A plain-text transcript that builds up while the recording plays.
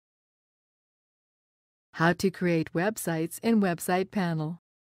How to create websites in Website Panel.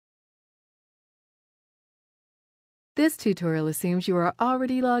 This tutorial assumes you are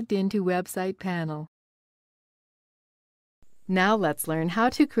already logged into Website Panel. Now let's learn how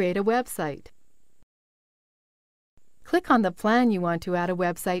to create a website. Click on the plan you want to add a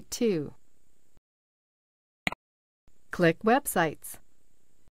website to. Click Websites.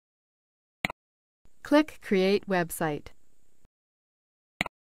 Click Create Website.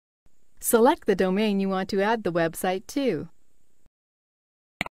 Select the domain you want to add the website to.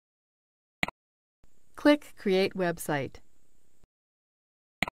 Click Create Website.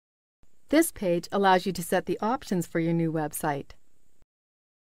 This page allows you to set the options for your new website.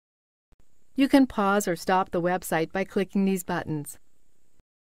 You can pause or stop the website by clicking these buttons.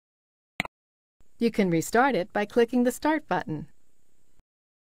 You can restart it by clicking the Start button.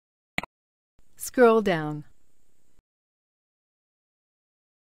 Scroll down.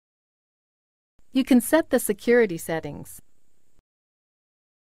 You can set the security settings.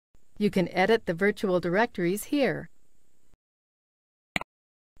 You can edit the virtual directories here.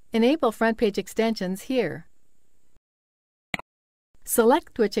 Enable front page extensions here.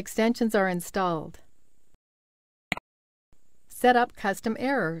 Select which extensions are installed. Set up custom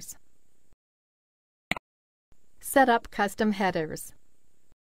errors. Set up custom headers.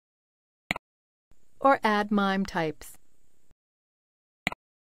 Or add MIME types.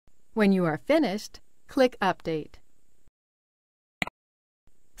 When you are finished, click Update.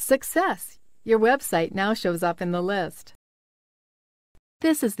 Success! Your website now shows up in the list.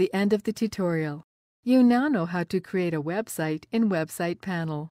 This is the end of the tutorial. You now know how to create a website in Website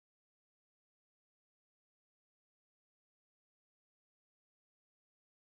Panel.